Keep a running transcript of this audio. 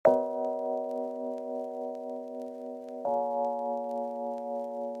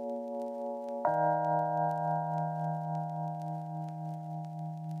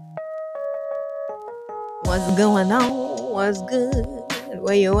What's going on? What's good?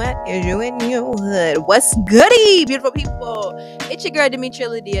 Where you at? Is you in your hood? What's goody, beautiful people? It's your girl, Demetria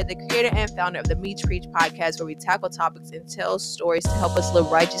Lydia, the creator and founder of the Meet Preach podcast, where we tackle topics and tell stories to help us live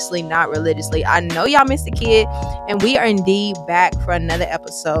righteously, not religiously. I know y'all missed a kid, and we are indeed back for another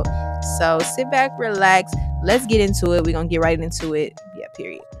episode. So sit back, relax. Let's get into it. We're going to get right into it. Yeah,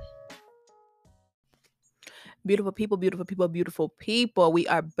 period. Beautiful people, beautiful people, beautiful people. We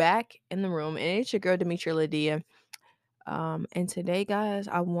are back in the room, and it's your girl, Demetria Lydia. And today, guys,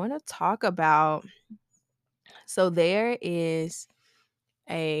 I want to talk about. So there is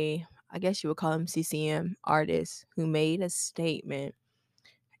I guess you would call him CCM artist who made a statement,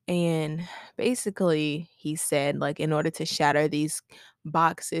 and basically he said, like, in order to shatter these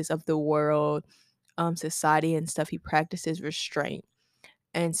boxes of the world, society and stuff, he practices restraint.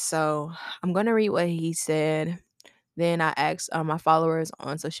 And so I'm gonna read what he said. Then I asked my followers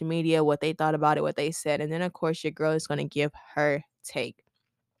on social media what they thought about it, what they said, and then of course your girl is gonna give her take.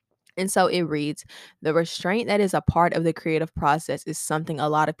 And so it reads, the restraint that is a part of the creative process is something a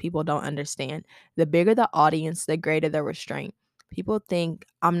lot of people don't understand. The bigger the audience, the greater the restraint. People think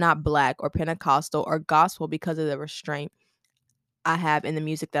I'm not black or Pentecostal or gospel because of the restraint I have in the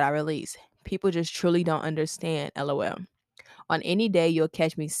music that I release. People just truly don't understand, LOL. On any day, you'll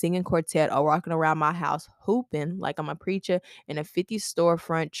catch me singing quartet or walking around my house hooping like I'm a preacher in a 50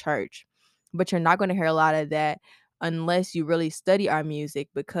 storefront church. But you're not going to hear a lot of that unless you really study our music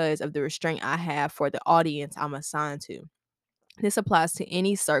because of the restraint I have for the audience I'm assigned to. This applies to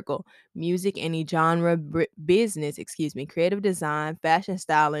any circle, music, any genre, business, creative design, fashion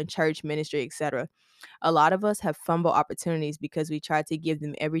styling, church ministry, etc. A lot of us have fumbled opportunities because we tried to give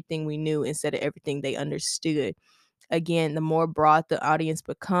them everything we knew instead of everything they understood. Again, the more broad the audience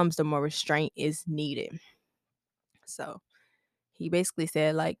becomes, the more restraint is needed. So he basically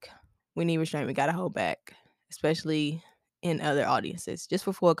said, like, we need restraint. We got to hold back, especially in other audiences. Just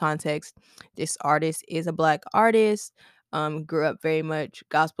for full context, this artist is a black artist, grew up very much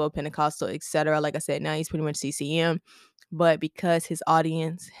gospel, Pentecostal, etc. Like I said, now he's pretty much CCM. But because his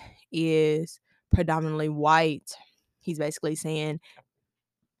audience is predominantly white, he's basically saying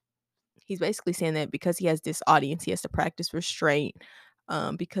that because he has this audience, he has to practice restraint,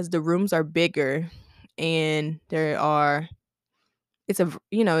 because the rooms are bigger and it's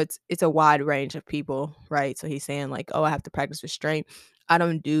a wide range of people, right? So he's saying, like, oh, I have to practice restraint. I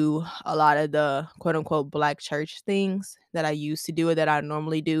don't do a lot of the quote unquote black church things that I used to do or that I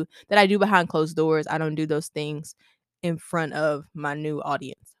normally do, that I do behind closed doors. I don't do those things in front of my new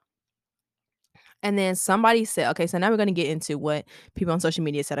audience. And then somebody said, okay, so now we're going to get into what people on social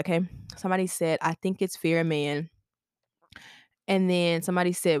media said, okay? Somebody said, I think it's fear, man. And then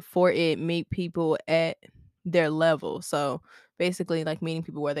somebody said, for it, meet people at their level. So basically, like, meeting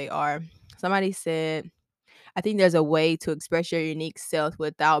people where they are. Somebody said, I think there's a way to express your unique self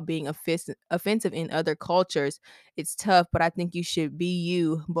without being offensive in other cultures. It's tough, but I think you should be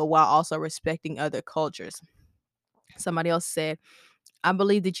you, but while also respecting other cultures. Somebody else said, I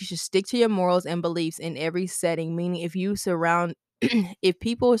believe that you should stick to your morals and beliefs in every setting, meaning if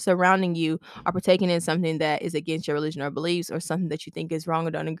people surrounding you are partaking in something that is against your religion or beliefs, or something that you think is wrong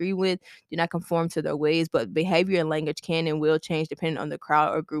or don't agree with, do not conform to their ways, but behavior and language can and will change depending on the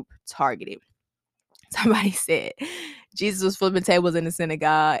crowd or group targeted. Somebody said Jesus was flipping tables in the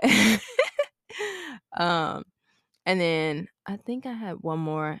synagogue. um and then I think I had one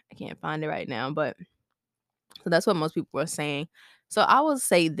more. I can't find it right now, but so that's what most people were saying. So I will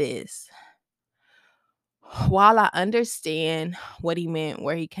say this. While I understand what he meant,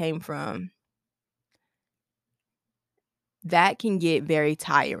 where he came from, that can get very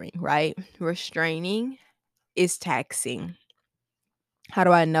tiring, right? Restraining is taxing. How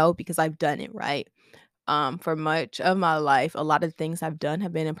do I know? Because I've done it, right? For much of my life, a lot of things I've done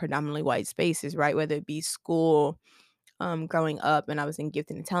have been in predominantly white spaces, right? Whether it be school, growing up, and I was in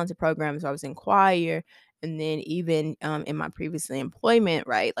gifted and talented programs, I was in choir, and then even in my previous employment,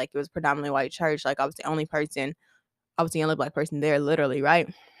 right? Like, it was predominantly white church. Like, I was the only black person there, literally,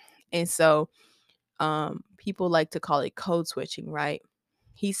 right? And so people like to call it code switching, right?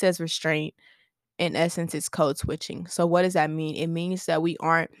 He says restraint. In essence, it's code switching. So what does that mean? It means that we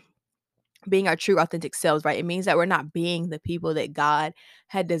aren't being our true authentic selves, right? It means that we're not being the people that God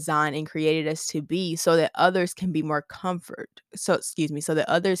had designed and created us to be, so that others can be more so that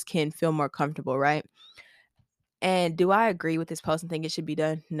others can feel more comfortable, right? And do I agree with this post and think it should be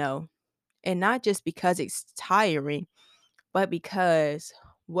done? No. And not just because it's tiring, but because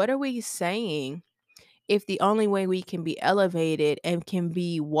what are we saying if the only way we can be elevated and can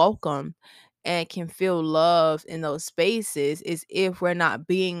be welcome and can feel love in those spaces is if we're not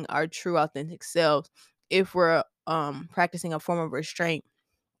being our true authentic selves, if we're practicing a form of restraint.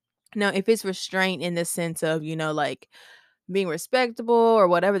 Now, if it's restraint in the sense of, like being respectable or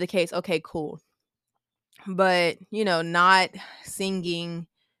whatever the case, okay, cool. But, not singing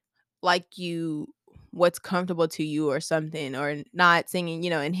like what's comfortable to you or something, or not singing,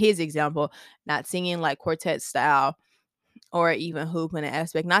 in his example, not singing like quartet style or even hoop in an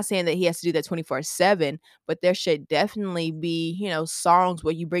aspect. Not saying that he has to do that 24/7, but there should definitely be, songs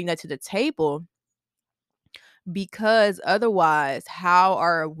where you bring that to the table, because otherwise, how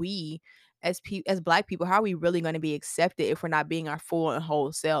are we as black people, how are we really going to be accepted if we're not being our full and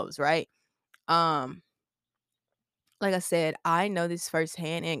whole selves, right? Um like I said, I know this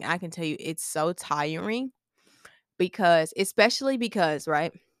firsthand, and I can tell you it's so tiring, because especially because,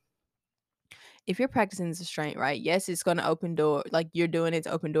 right, if you're practicing this restraint, right, yes, it's going to open door, like you're doing it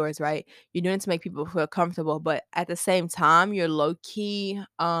to open doors, right? You're doing it to make people feel comfortable, but at the same time, you're low key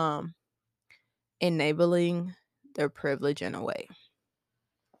enabling their privilege in a way.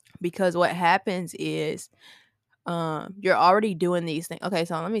 Because what happens is, you're already doing these things. Okay,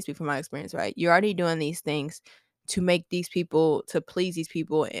 so let me speak from my experience, right? You're already doing these things to make these people, to please these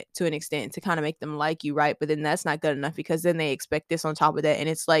people, to an extent, to kind of make them like you, right? But then that's not good enough, because then they expect this on top of that, and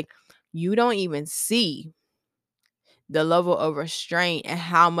it's like you don't even see the level of restraint and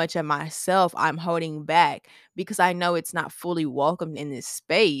how much of myself I'm holding back, because I know it's not fully welcomed in this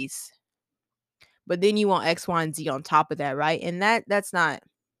space. But then you want X, Y, and Z on top of that, right? And that's not,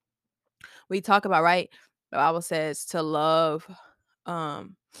 we talk about, right? The Bible says to love,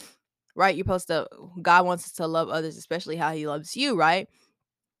 um, right? You're supposed to, God wants us to love others, especially how he loves you, right?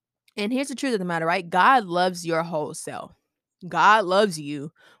 And here's the truth of the matter, right? God loves your whole self. God loves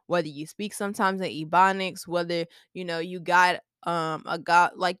you, whether you speak sometimes in ebonics, whether, you got a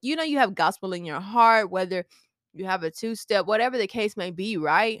God, like, you have gospel in your heart, whether you have a two-step, whatever the case may be,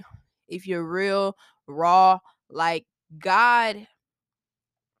 right? If you're real, raw, like, God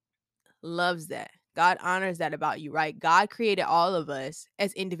loves that. God honors that about you, right? God created all of us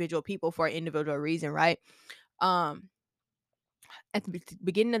as individual people for an individual reason, right? Um, at the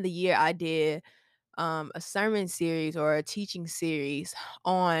beginning of the year, I did a sermon series or a teaching series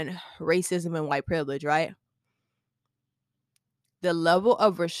on racism and white privilege, right? The level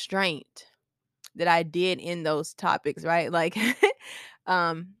of restraint that I did in those topics, right? Like,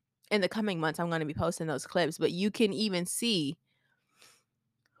 um, in the coming months, I'm going to be posting those clips, but you can even see,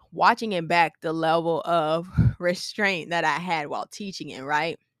 watching it back, the level of restraint that I had while teaching it,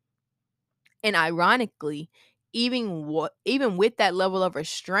 right? And ironically, even with that level of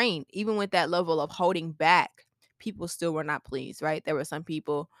restraint, even with that level of holding back, people still were not pleased, right? There were some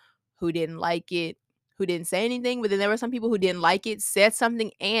people who didn't like it, who didn't say anything, but then there were some people who didn't like it, said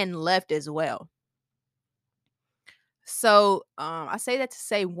something, and left as well. So I say that to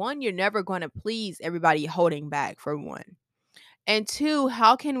say, one, you're never going to please everybody holding back, for one. And two,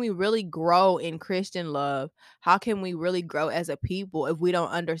 how can we really grow in Christian love? How can we really grow as a people if we don't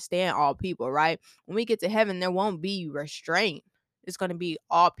understand all people, right? When we get to heaven, there won't be restraint. It's going to be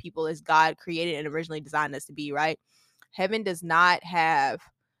all people as God created and originally designed us to be, right? Heaven does not have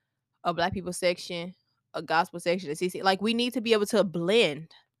a black people section, a gospel section, a CC. Like, we need to be able to blend.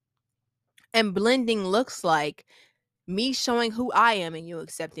 And blending looks like me showing who I am and you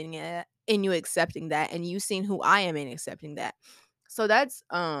accepting it, and you accepting that, and you seeing who I am and accepting that. So that's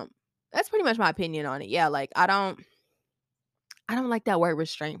pretty much my opinion on it. Yeah, like I don't like that word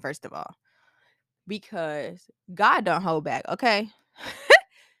restraint, first of all, because God don't hold back, okay?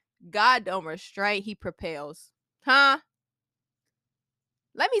 God don't restrain, he propels. Huh?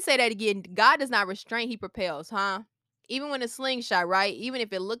 Let me say that again. God does not restrain, he propels, huh? Even when it's slingshot, right? Even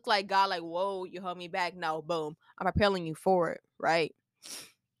if it looked like God, like, whoa, you hold me back. No, boom. I'm propelling you forward, right?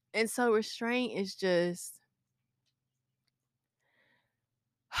 And so restraint is just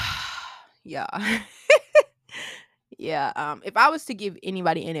yeah. Yeah. If I was to give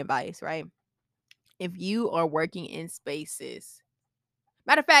anybody any advice, right? If you are working in spaces,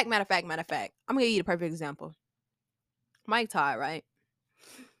 matter of fact, I'm gonna give you the perfect example. Mike Todd, right?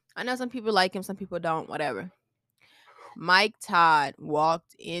 I know some people like him, some people don't, whatever. Mike Todd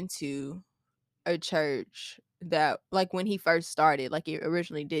walked into a church that, like, when he first started, like, it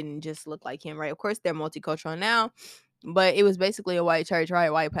originally didn't just look like him, right? Of course, they're multicultural now, but it was basically a white church, right?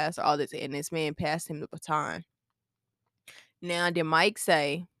 White pastor, all this, and this man passed him the baton. Now, did Mike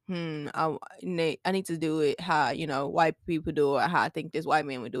say, I need to do it how, white people do it, how I think this white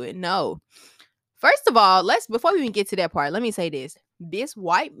man would do it? No. First of all, before we even get to that part, let me say this. This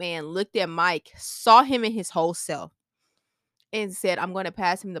white man looked at Mike, saw him in his whole self, and said, I'm going to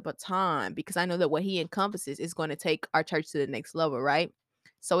pass him the baton because I know that what he encompasses is going to take our church to the next level, right?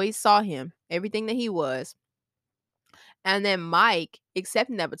 So he saw him, everything that he was. And then Mike,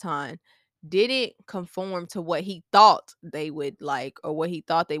 accepting that baton, didn't conform to what he thought they would like or what he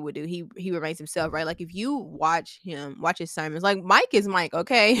thought they would do. He remains himself, right? Like if you watch his sermons, like Mike is Mike,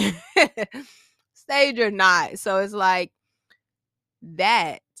 okay? Stage or not. So it's like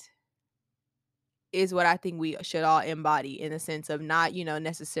that is what I think we should all embody, in the sense of not,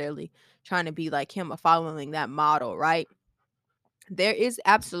 necessarily trying to be like him or following that model, right? There is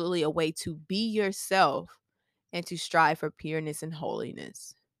absolutely a way to be yourself and to strive for pureness and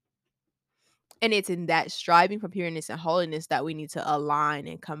holiness. And it's in that striving for pureness and holiness that we need to align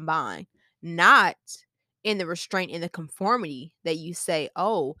and combine, not in the restraint, in the conformity that you say,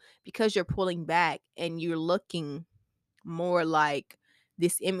 oh, because you're pulling back and you're looking more like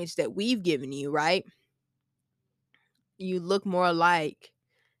this image that we've given you, right? You look more like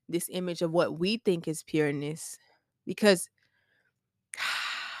this image of what we think is pureness. Because,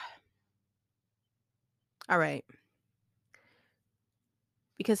 all right,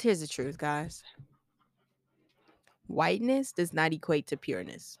 because here's the truth, guys. Whiteness does not equate to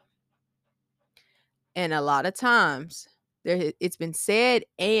pureness. And a lot of times it's been said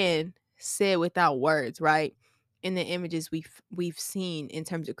and said without words, right? In the images we've seen in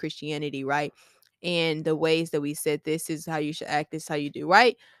terms of Christianity, right? And the ways that we said this is how you should act, this is how you do,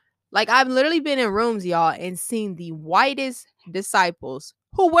 right? Like I've literally been in rooms, y'all, and seen the whitest disciples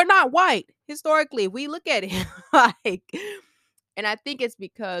who were not white historically. If we look at it, like, and I think it's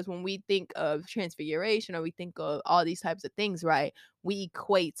because when we think of transfiguration or we think of all these types of things, right, we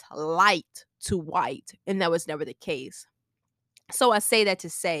equate light to white, and that was never the case. So I say that to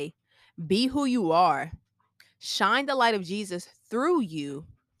say, be who you are, shine the light of Jesus through you,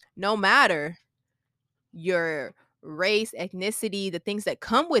 no matter your race, ethnicity, the things that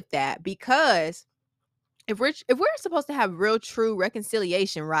come with that, because if we're supposed to have real true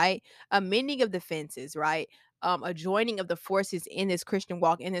reconciliation, right? A mending of the fences, right? A joining of the forces in this Christian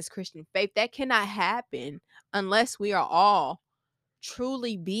walk, in this Christian faith, that cannot happen unless we are all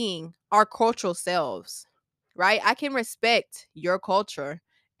truly being our cultural selves, right? I can respect your culture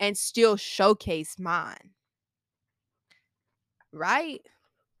and still showcase mine, right?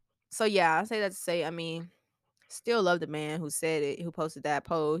 So yeah, I say that to say, I mean, still love the man who said it, who posted that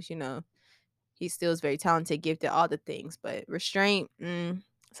post, he still is very talented, gifted, all the things. But restraint,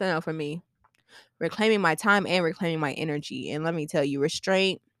 it's a no for me. Reclaiming my time and reclaiming my energy. And let me tell you,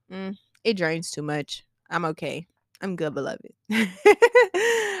 restraint, it drains too much. I'm okay. I'm good, beloved. All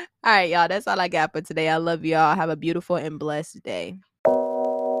right, y'all. That's all I got for today. I love y'all. Have a beautiful and blessed day.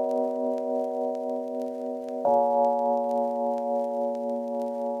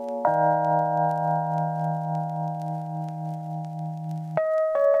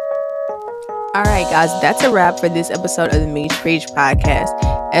 All right, guys, that's a wrap for this episode of the Meach Preach podcast.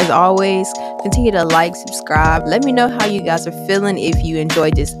 As always, continue to like, subscribe. Let me know how you guys are feeling, if you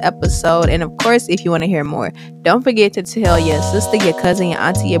enjoyed this episode. And of course, if you want to hear more, don't forget to tell your sister, your cousin, your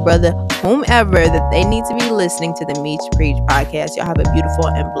auntie, your brother, whomever, that they need to be listening to the Meach Preach podcast. Y'all have a beautiful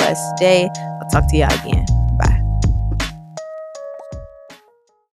and blessed day. I'll talk to y'all again.